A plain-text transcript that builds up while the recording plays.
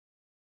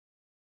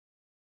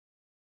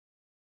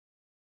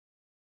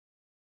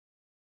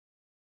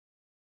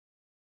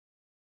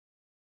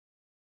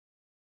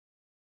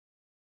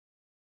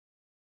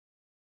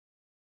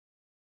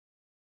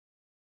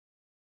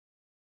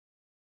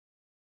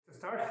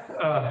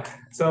start.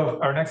 So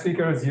our next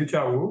speaker is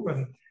Yueqiao Wu,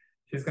 and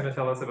she's going to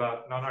tell us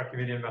about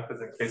non-Archimedean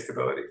methods and case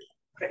stability.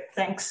 Great,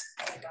 thanks.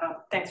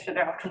 Thanks for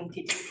the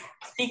opportunity to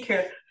speak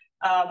here.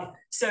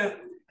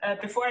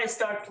 Before I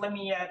start, let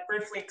me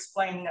briefly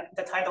explain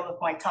the title of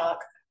my talk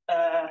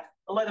a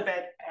little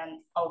bit,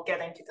 and I'll get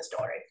into the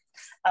story.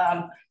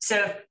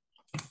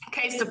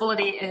 Case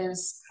stability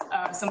is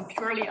some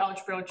purely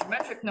algebraic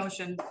geometric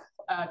notion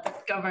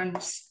that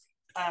governs,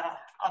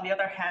 on the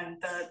other hand,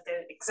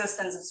 the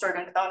existence of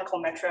certain canonical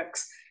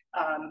metrics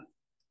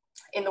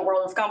in the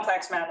world of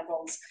complex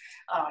manifolds.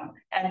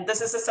 And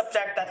this is a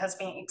subject that has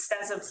been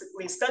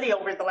extensively studied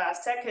over the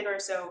last decade or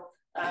so,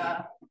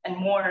 and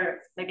more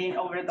maybe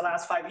over the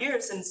last 5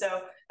 years. And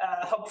so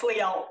hopefully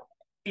I'll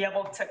be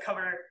able to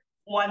cover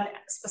one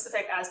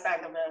specific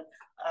aspect of it,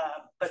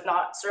 but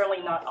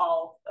certainly not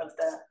all of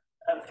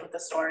the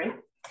story.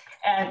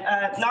 And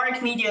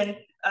Non-Archimedean,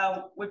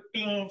 we've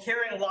been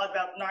hearing a lot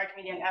about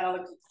Non-Archimedean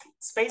analytic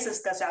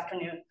spaces this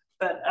afternoon,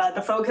 but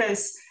the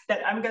focus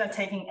that I'm going to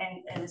take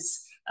in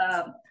is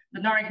the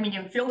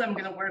Non-Archimedean field I'm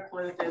going to work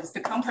with is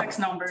the complex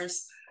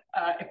numbers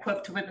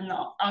equipped with an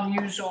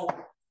unusual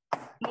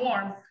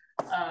norm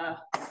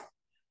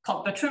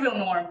called the trivial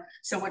norm.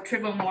 So what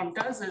trivial norm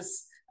does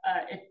is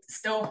it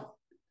still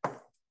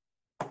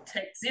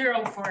takes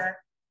 0 for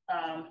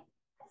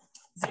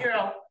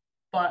 0,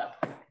 but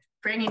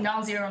for any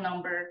non-zero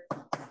number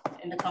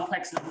in the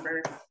complex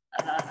number,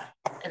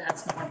 it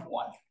has norm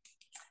 1.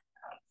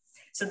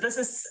 So this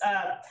is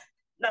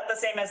not the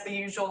same as the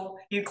usual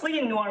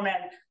Euclidean norm,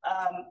 and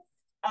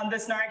on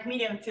this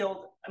Non-Archimedean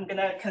field, I'm going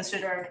to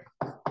consider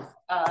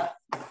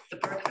the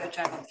Berkovich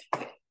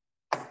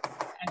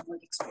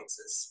analytic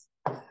spaces,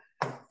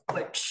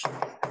 which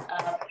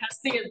has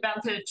the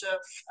advantage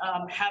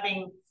of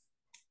having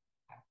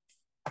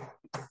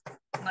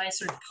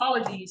nicer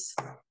topologies,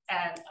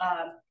 and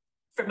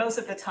for most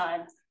of the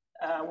time,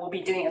 we'll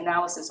be doing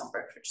analysis on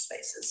Berkovich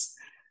spaces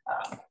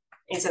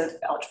instead of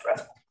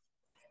algebra.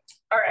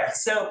 All right,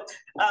 so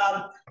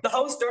the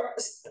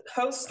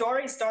whole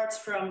story starts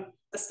from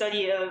the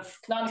study of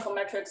canonical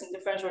metrics in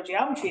differential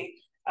geometry.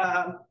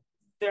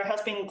 There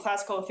has been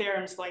classical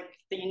theorems like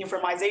the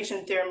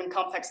uniformization theorem in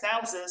complex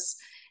analysis,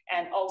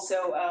 and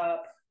also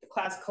the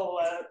classical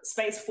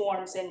space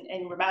forms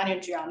in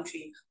Riemannian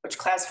geometry, which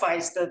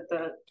classifies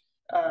the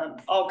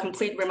all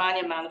complete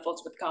Riemannian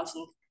manifolds with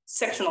constant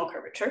sectional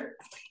curvature.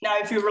 Now,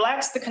 if you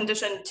relax the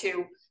condition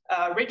to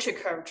Ricci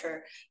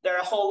curvature, there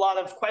are a whole lot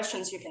of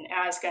questions you can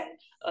ask, and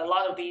a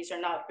lot of these are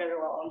not very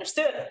well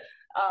understood.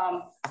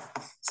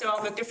 So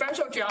on the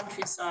differential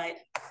geometry side,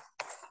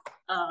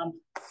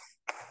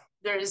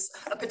 there's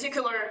a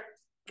particular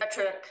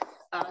metric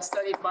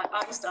studied by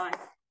Einstein.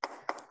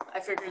 I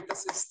figured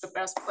this is the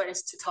best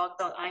place to talk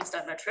about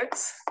Einstein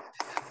metrics.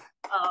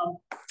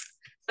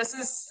 This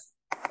is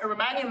a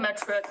Riemannian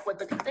metric with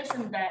the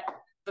condition that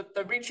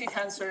the Ricci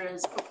tensor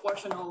is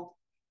proportional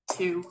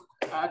to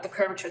the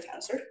curvature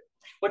tensor,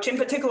 which in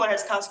particular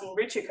has constant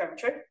Ricci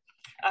curvature.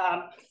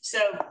 So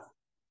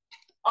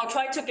I'll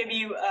try to give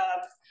you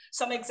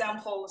some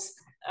examples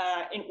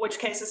in which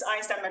cases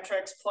Einstein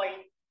metrics play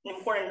an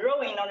important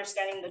role in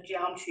understanding the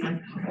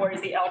geometry or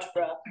the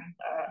algebra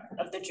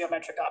of the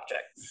geometric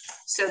object.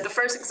 So the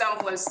first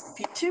example is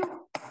P2,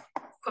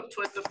 equipped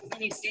with the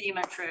Fubini-Studi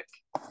metric.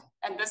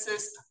 And this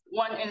is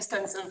one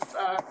instance of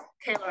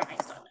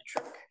Kähler-Einstein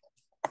metric.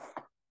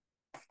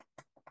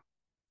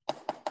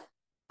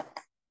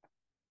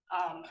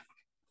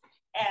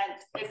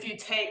 And if you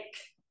take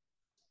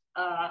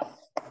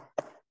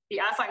the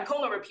affine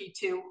cone over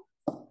P2,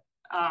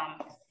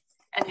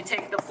 and you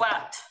take the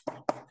flat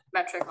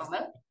metric on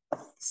it,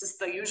 this is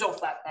the usual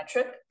flat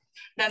metric,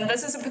 then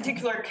this is a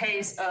particular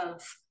case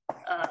of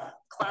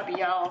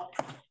Calabi-Yau,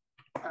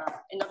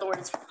 in other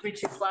words,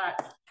 Ricci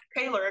flat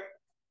Kähler.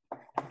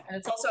 And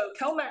it's also a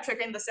cone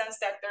metric in the sense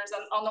that there's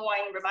an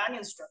underlying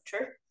Riemannian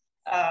structure.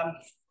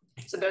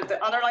 So the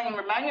underlying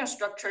Riemannian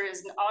structure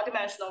is an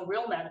odd-dimensional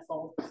real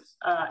manifold,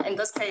 in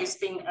this case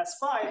being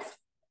S5,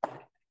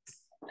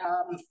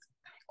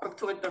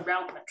 equipped with the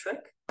round metric.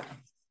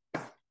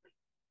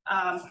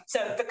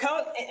 So the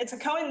cone, it's a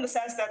cone in the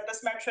sense that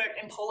this metric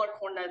in polar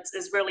coordinates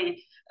is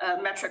really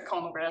a metric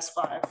cone over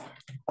S5.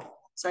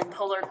 So in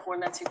polar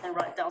coordinates, you can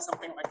write down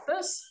something like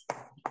this.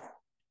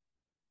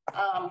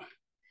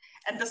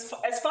 And this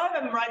S5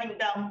 I'm writing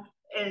down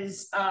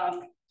is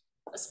a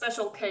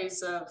special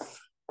case of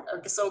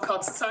the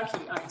so-called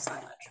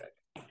Sasaki-Einstein metric.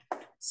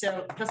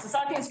 So the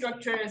Sasaki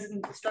structure is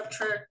a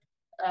structure,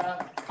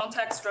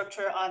 contact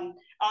structure on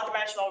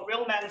odd-dimensional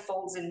real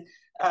manifolds and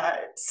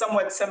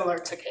somewhat similar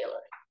to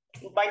Kähler.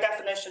 By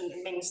definition,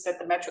 it means that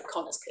the metric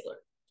cone is Kähler.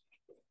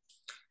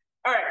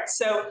 All right,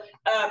 so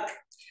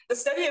the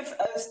study of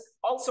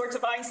all sorts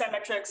of Einstein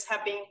metrics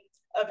have been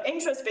of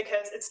interest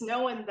because it's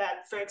known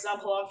that, for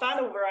example, on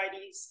Fano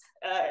varieties,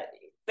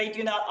 they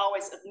do not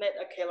always admit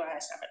a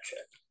Kähler-Einstein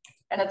metric.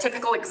 And a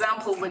typical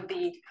example would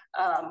be,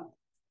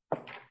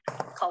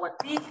 call it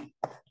B.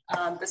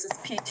 This is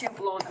P2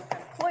 below the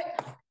midpoint.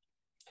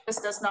 This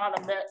does not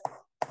admit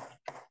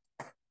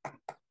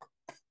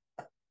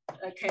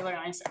a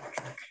Kähler-Einstein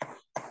metric.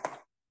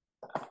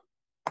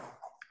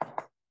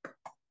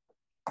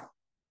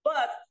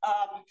 But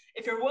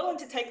if you're willing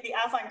to take the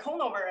affine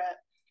cone over it,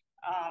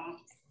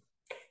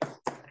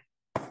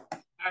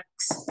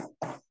 X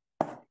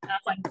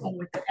affine cone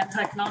with the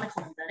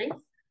anti-canonical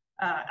embedding,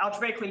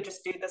 algebraically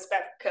just do the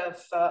spec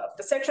of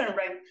the section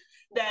ring,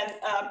 then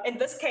in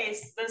this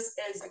case, this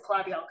is a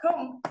Calabi-Yau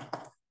cone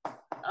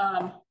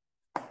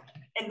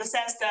in the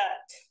sense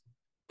that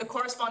the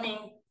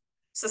corresponding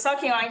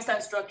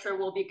Sasaki-Einstein structure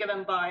will be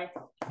given by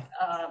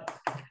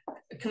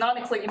a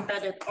canonically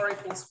embedded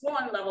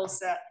R=1 level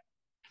set.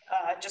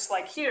 Just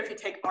like here, if you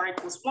take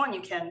R=1,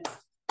 you can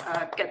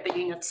get the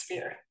unit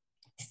sphere.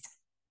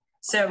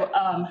 So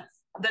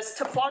this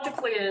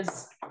topologically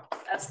is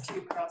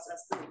S2 cross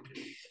S3.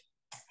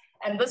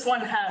 And this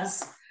one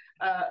has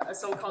a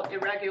so-called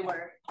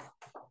irregular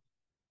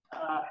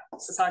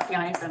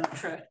Sasaki-Einstein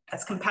metric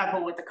that's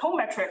compatible with the cone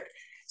metric.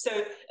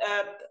 So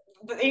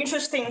the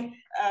interesting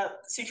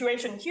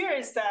situation here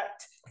is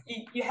that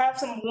you have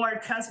some more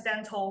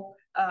transcendental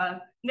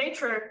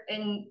nature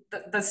in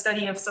the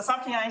study of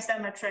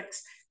Sasaki-Einstein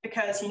metrics,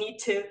 because you need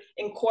to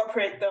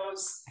incorporate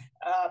those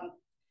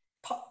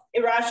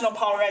irrational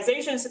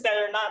polarizations that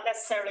are not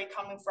necessarily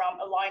coming from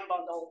a line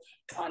bundle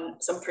on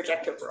some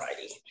projective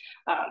variety.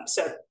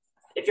 So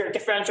if you're a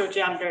differential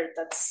geometer,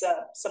 that's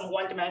some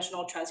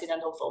one-dimensional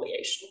transcendental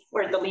foliation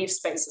where the leaf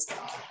space is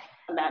not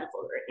a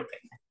manifold or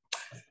anything.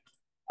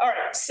 All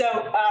right,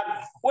 so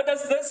what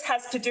does this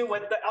has to do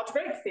with the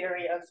algebraic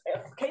theory of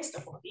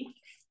K-stability?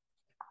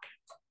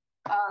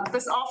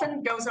 This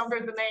often goes under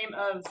the name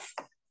of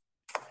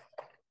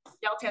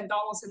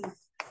Yeltsin-Donaldson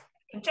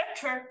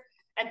conjecture,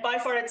 and by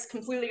far it's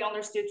completely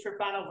understood for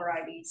Fano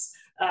varieties,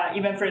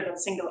 even for the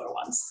singular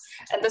ones.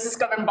 And this is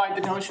governed by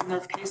the notion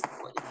of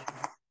K-stability.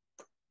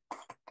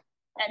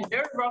 And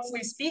very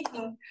roughly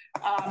speaking,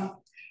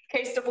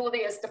 K-stability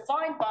is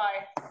defined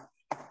by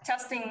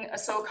testing a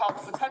so-called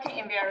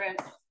Futaki invariant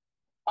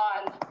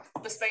on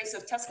the space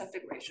of test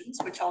configurations,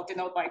 which I'll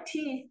denote by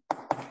T.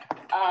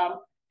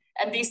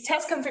 And these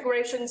test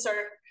configurations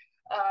are,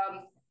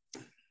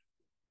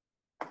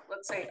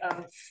 let's say,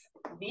 of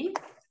V,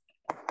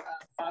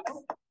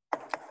 Fano,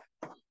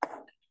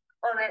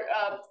 or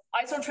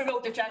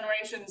isotrivial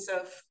degenerations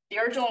of the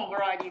original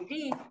variety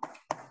V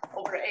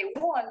over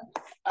A1,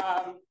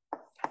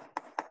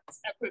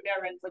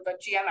 equivariant with a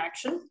GM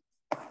action.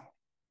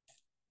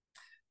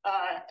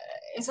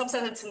 In some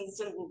sense, it's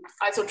an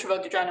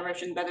isotrivial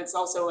degeneration, but it's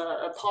also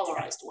a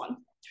polarized one.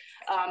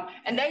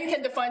 And then you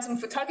can define some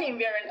Futaki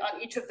invariant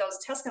on each of those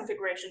test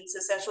configurations,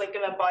 essentially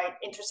given by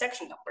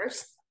intersection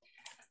numbers.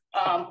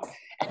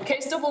 And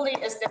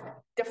K-stability is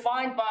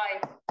defined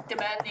by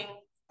demanding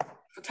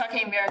Futaki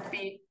invariant to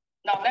be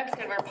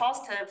non-negative or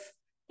positive,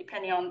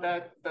 depending on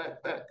the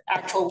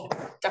actual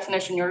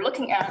definition you're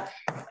looking at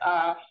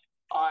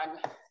on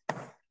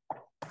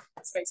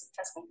the space of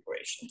test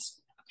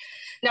configurations.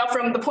 Now,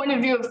 from the point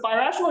of view of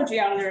birational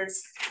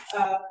geometers,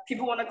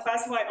 people want to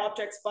classify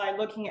objects by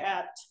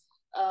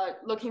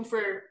looking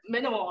for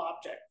minimal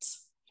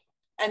objects.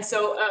 And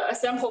so a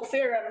sample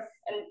theorem,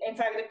 and in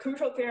fact, the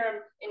crucial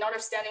theorem in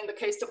understanding the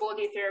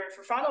K-stability theory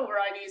for Fano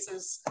varieties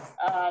is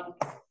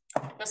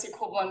this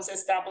equivalence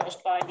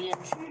established by Li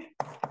and Xu,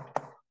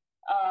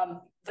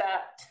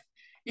 that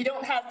you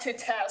don't have to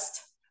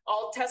test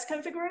all test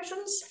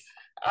configurations.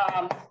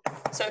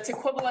 So it's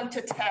equivalent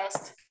to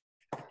test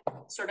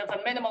sort of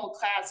a minimal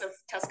class of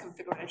test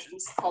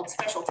configurations called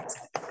special test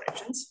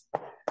configurations.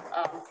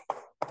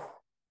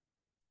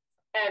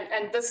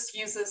 And this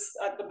uses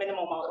the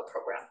minimal model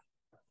program.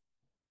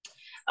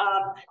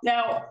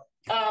 Now,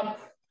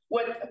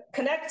 what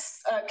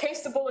connects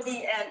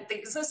K-stability and the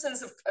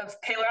existence of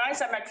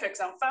Kähler-Einstein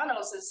metrics on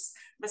Fanos is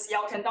this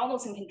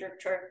Yeltsin-Donaldson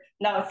conjecture,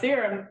 now a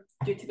theorem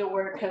due to the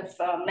work of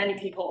many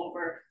people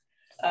over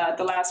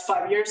the last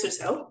 5 years or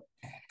so.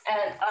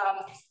 And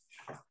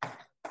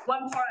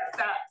one part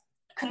that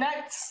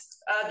connects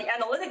the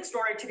analytic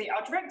story to the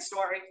algebraic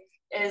story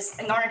is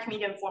a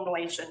non-Archimedean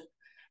formulation.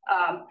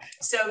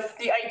 So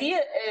the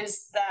idea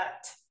is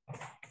that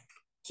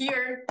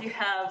here you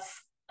have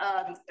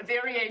a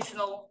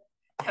variational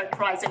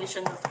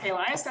characterization of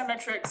Kähler-Einstein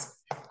metrics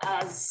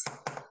as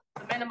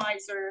the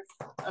minimizer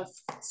of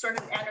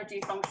certain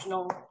energy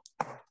functional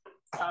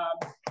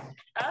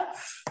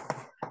F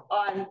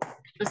on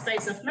the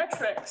space of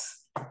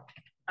metrics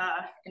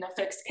in a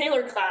fixed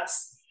Kähler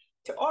class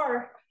to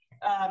R,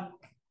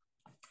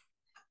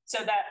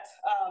 so that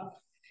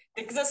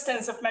the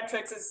existence of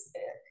metrics is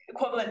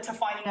equivalent to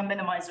finding a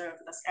minimizer of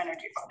this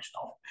energy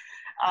functional.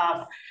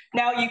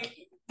 Now,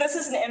 this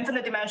is an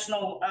infinite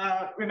dimensional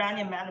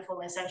Riemannian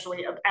manifold,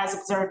 essentially, as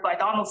observed by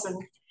Donaldson.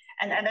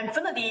 And at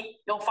infinity,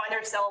 you'll find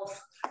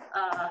yourself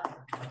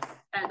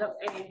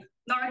in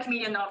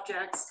non-Archimedean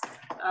objects,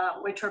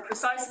 which are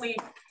precisely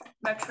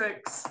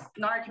metrics,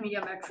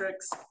 non-Archimedean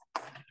metrics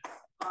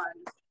on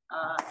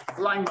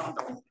line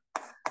bundle.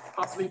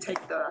 Possibly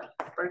take the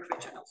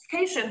Berkovich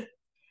amplification.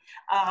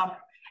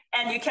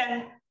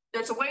 And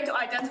there's a way to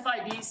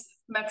identify these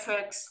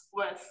metrics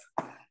with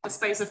the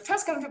space of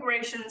test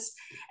configurations,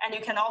 and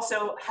you can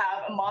also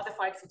have a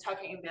modified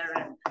Futaki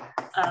invariant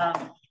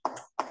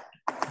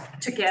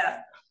to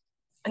get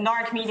a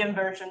non-Archimedean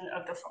version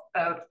of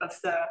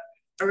the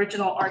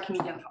original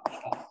Archimedean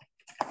functional.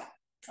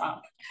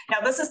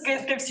 Now this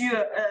gives you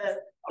a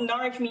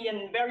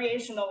non-Archimedean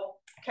variational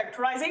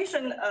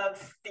characterization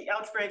of the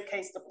algebraic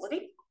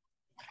K-stability.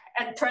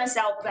 And it turns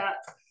out that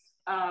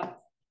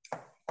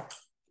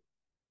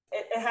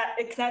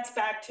it connects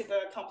back to the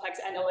complex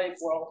analytic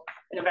world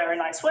in a very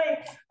nice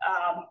way,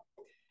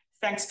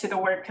 thanks to the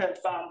work of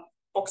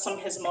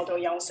Boxum, Hizmoto,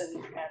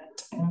 Janssen,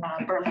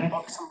 and Berman,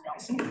 Boxum,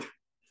 Janssen.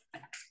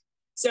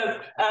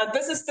 So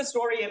this is the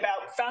story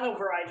about Fano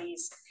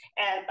varieties.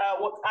 And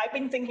what I've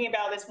been thinking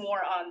about is more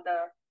on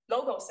the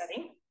local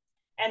setting.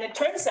 And it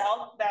turns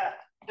out that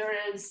there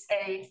is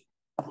a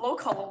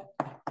local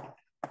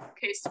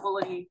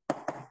K-stability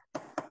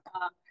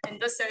in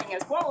this setting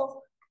as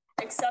well,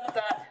 except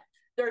that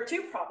there are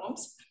two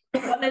problems.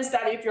 One is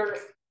that if you're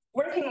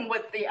working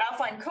with the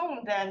affine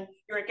cone, then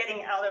you're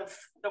getting out of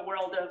the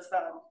world of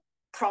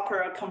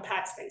proper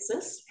compact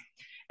spaces.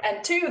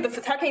 And two, the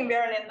Futaki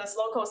invariant in this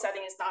local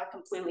setting is not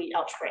completely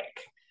algebraic.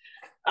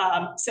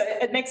 So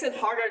it makes it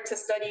harder to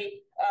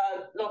study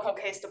local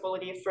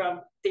K-stability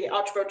from the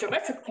algebra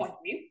geometric point of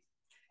view.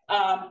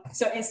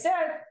 So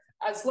instead,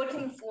 I was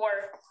looking for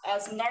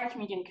some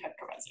non-Archimedean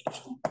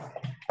characterization.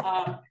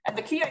 And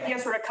the key idea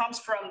sort of comes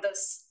from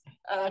this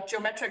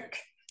geometric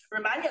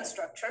Riemannian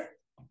structure.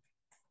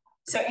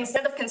 So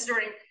instead of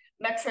considering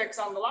metrics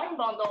on the line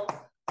bundle,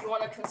 you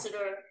want to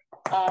consider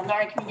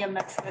non-Archimedean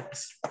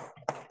metrics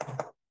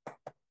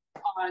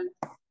on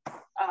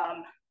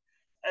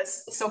a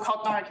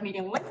so-called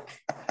non-Archimedean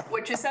link,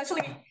 which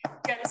essentially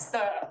gets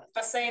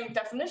the same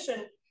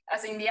definition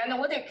as in the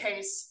analytic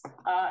case,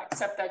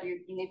 except that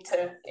you need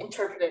to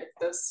interpret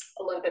this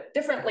a little bit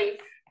differently.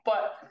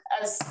 But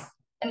as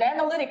an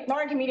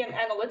non-Archimedean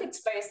analytic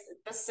space,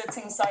 this sits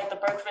inside the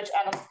Berkovich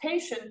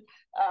annotation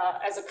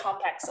as a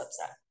compact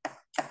subset.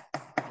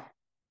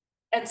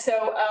 And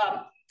so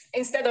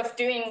instead of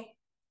doing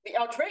the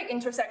algebraic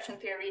intersection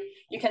theory,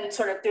 you can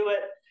sort of do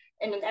it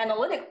in an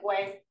analytic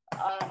way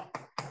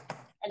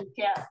and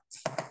get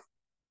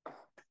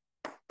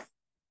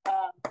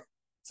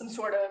some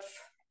sort of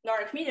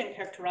non-Archimedean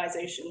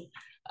characterization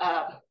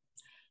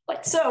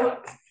like so.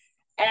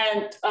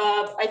 And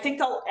I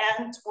think I'll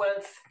end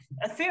with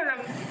a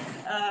theorem,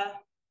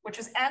 which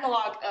is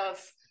analog of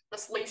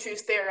the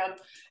Lee-Schu's theorem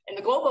in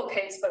the global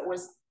case, but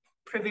was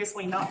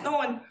previously not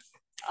known,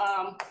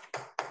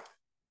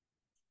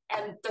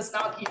 and does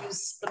not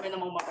use the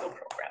minimal model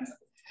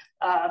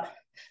program.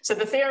 So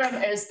the theorem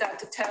is that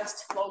to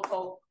test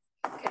local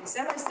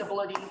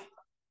K-semi-stability,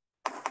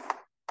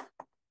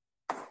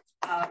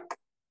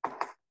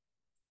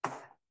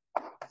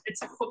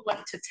 it's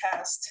equivalent to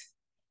test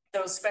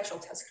those special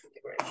test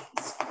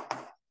configurations.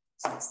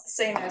 So it's the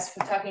same as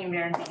Futaki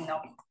invariant being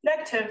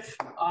negative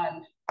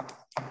on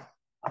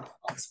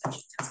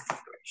special test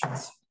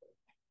configurations.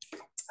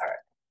 All right,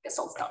 guess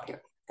I'll stop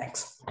here.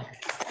 Thanks.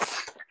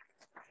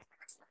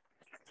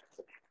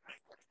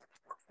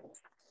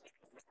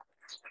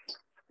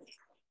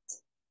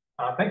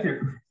 Thank you.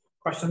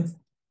 Questions?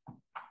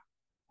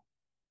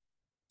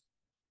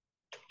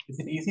 Is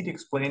it easy to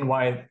explain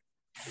why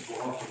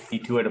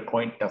P2 at a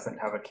point doesn't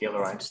have a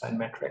Kähler-Einstein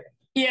metric?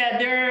 Yeah,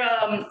 there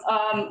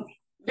are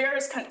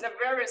various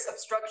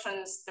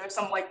obstructions. There's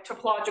some like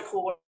topological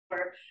or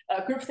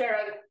group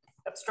theoretic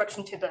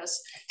obstruction to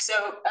this. So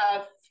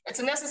it's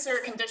a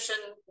necessary condition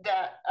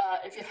that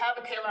if you have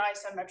a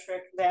Kähler-Einstein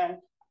metric,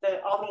 then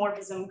the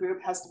automorphism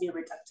group has to be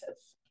reductive.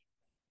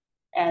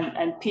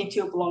 And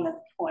P2 belong at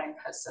the point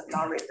has a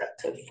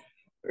non-reductive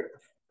group.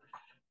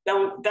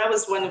 That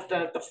was one of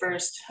the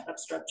first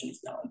obstructions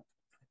known.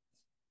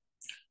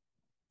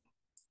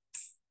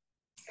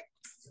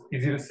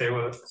 Easy to say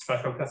what a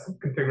special test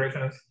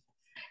configuration is?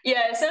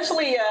 Yeah,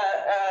 essentially,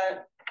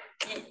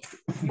 you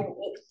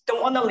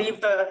don't want to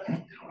leave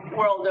the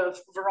world of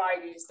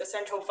varieties. The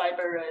central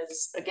fiber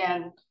is,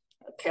 again,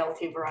 a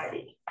KLT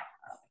variety.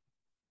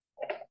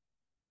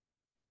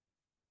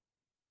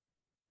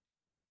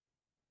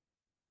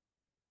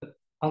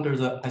 Under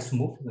the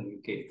isomorphism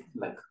you gave,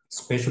 like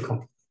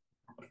spatial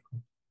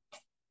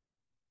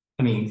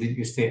I mean,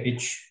 you say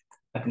H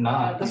like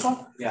not this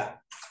one? Yeah.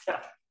 Yeah.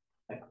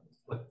 Like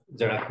what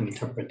direct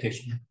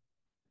interpretation?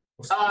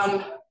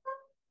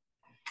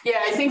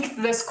 Yeah, I think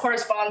this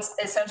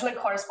essentially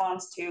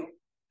corresponds to,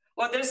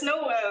 well, there's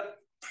no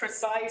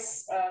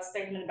precise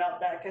statement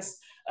about that because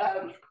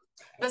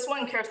this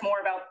one cares more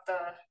about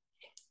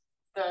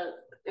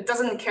it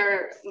doesn't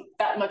care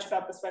that much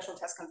about the special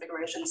test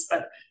configurations,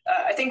 but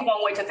I think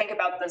one way to think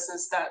about this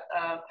is that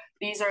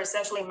these are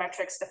essentially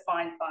metrics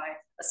defined by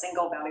a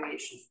single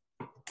valuation.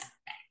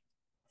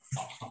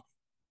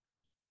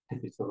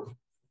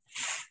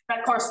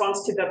 That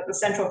corresponds to the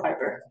central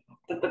fiber.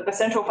 The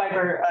central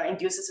fiber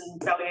induces an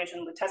evaluation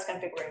of the test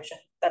configuration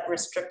that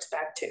restricts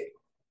back to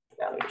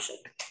evaluation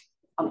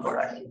on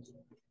variety.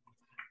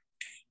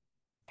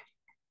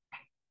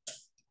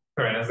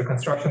 sorry, and is the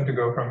construction to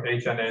go from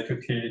HNA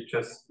to T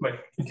just like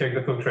you take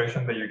the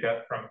filtration that you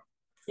get from?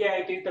 Yeah,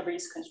 I do the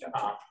Reese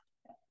construction.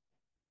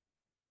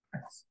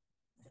 Thanks.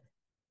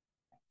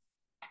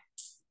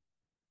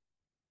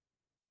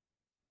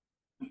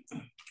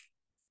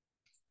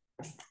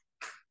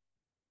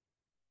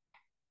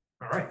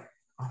 All right.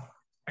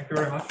 Thank you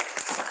very much.